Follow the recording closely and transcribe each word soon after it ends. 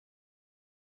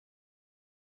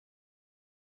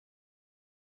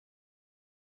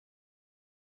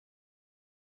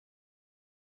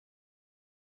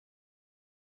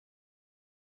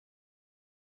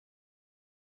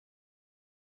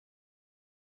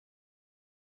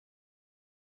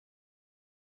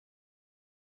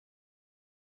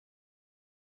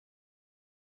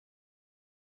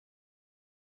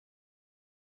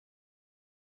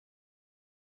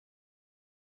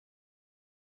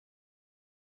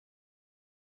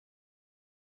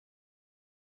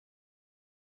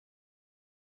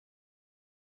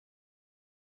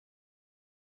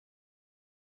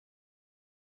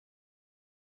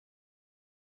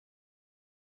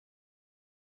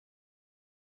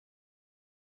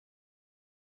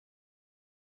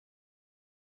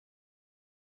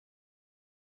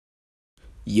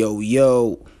Yo,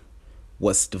 yo,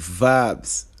 what's the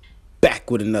vibes?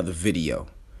 Back with another video.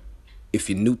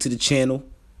 If you're new to the channel,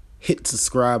 hit the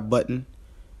subscribe button,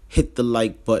 hit the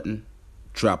like button,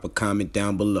 drop a comment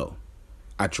down below.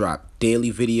 I drop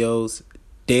daily videos,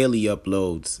 daily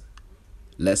uploads.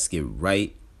 Let's get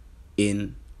right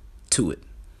into it.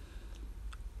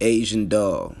 Asian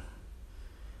doll.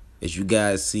 As you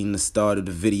guys seen the start of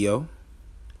the video,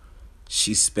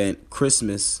 she spent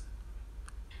Christmas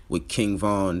with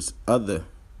KINGVON's not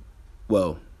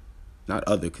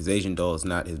other, because Asian doll is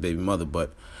not his baby mother,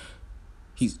 but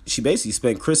she basically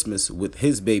spent Christmas with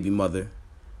his baby mother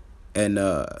and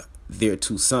their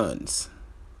two sons.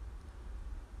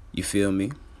 You feel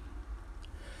me?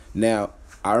 Now,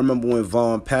 I remember when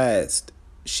Vaughn passed,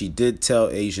 she did tell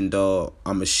Asian doll,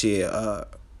 I'ma share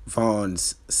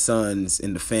Vaughn's sons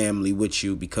in the family with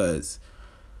you, because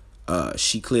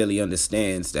she clearly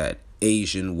understands that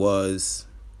Asian was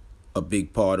a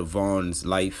big part of Vaughn's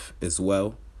life as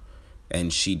well,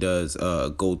 and she does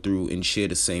go through and share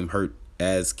the same hurt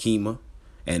as Kima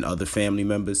and other family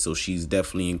members, so she's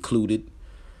definitely included.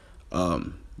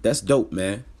 That's dope,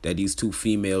 man, that these two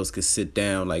females could sit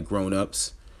down like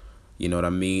grown-ups, you know what I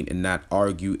mean, and not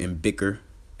argue and bicker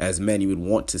as many would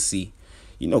want to see,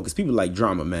 you know, because people like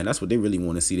drama, man. That's what they really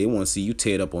want to see. They want to see you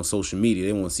tear it up on social media.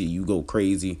 They want to see you go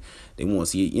crazy. They want to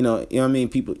see, you know what I mean?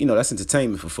 People, you know, that's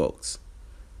entertainment for folks.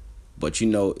 But, you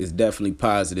know, it's definitely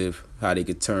positive how they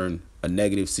could turn a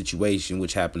negative situation,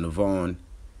 which happened to Vaughn,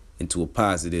 into a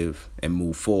positive and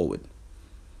move forward.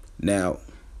 Now,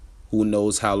 who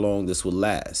knows how long this will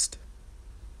last?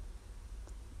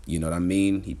 You know what I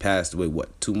mean? He passed away,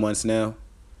 what, 2 months now?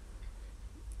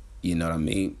 You know what I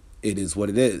mean? It is what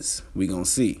it is. We gonna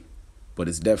see. But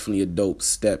it's definitely a dope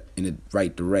step in the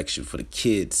right direction for the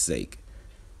kids' sake.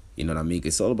 You know what I mean?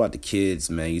 It's all about the kids,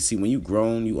 man. You see, when you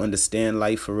grown, you understand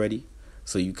life already.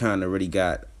 So you kind of already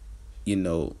got, you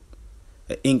know,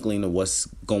 an inkling of what's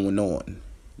going on.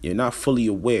 You're not fully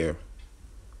aware,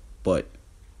 but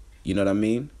you know what I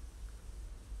mean?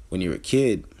 When you're a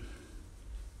kid,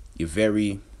 you're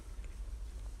very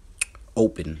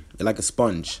open. You're like a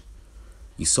sponge.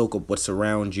 You soak up what's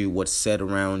around you, what's said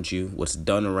around you, what's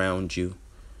done around you,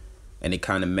 and it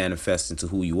kind of manifests into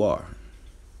who you are.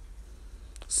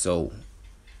 So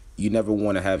you never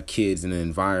want to have kids in an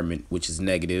environment which is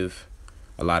negative,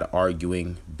 a lot of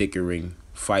arguing, bickering,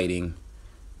 fighting,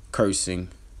 cursing.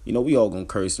 You know, we all gonna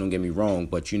curse, don't get me wrong,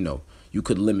 but you know, you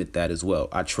could limit that as well.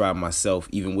 I try myself,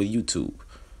 even with YouTube.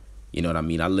 You know what I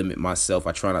mean? I limit myself.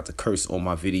 I try not to curse on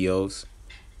my videos.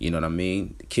 You know what I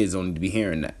mean? The kids don't need to be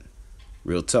hearing that.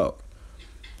 Real talk.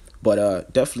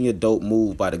 But definitely a dope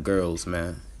move by the girls,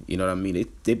 man. You know what I mean?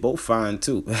 They both fine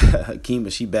too.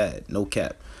 Kima, she bad, no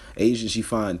cap. Asian, she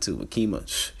fine too. Kima,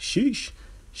 sheesh,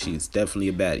 she's definitely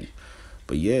a baddie.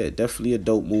 But yeah, definitely a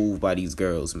dope move by these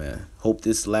girls, man. Hope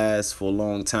this lasts for a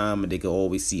long time and they can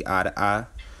always see eye to eye.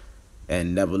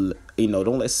 And never, you know,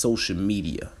 don't let social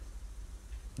media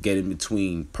get in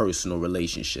between personal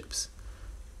relationships.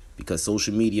 Because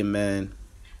social media, man,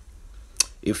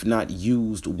 if not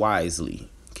used wisely,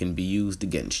 can be used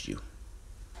against you.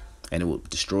 And it will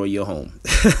destroy your home.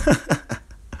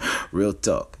 Real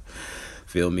talk.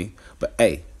 Feel me? But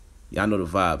hey, y'all know the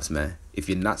vibes, man. If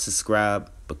you're not subscribed,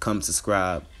 become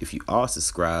subscribed. If you are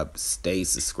subscribed, stay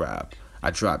subscribed.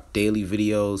 I drop daily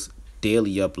videos,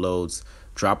 daily uploads.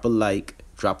 Drop a like,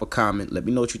 drop a comment. Let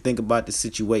me know what you think about the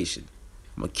situation.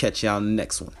 I'm going to catch y'all in the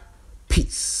next one.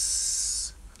 Peace.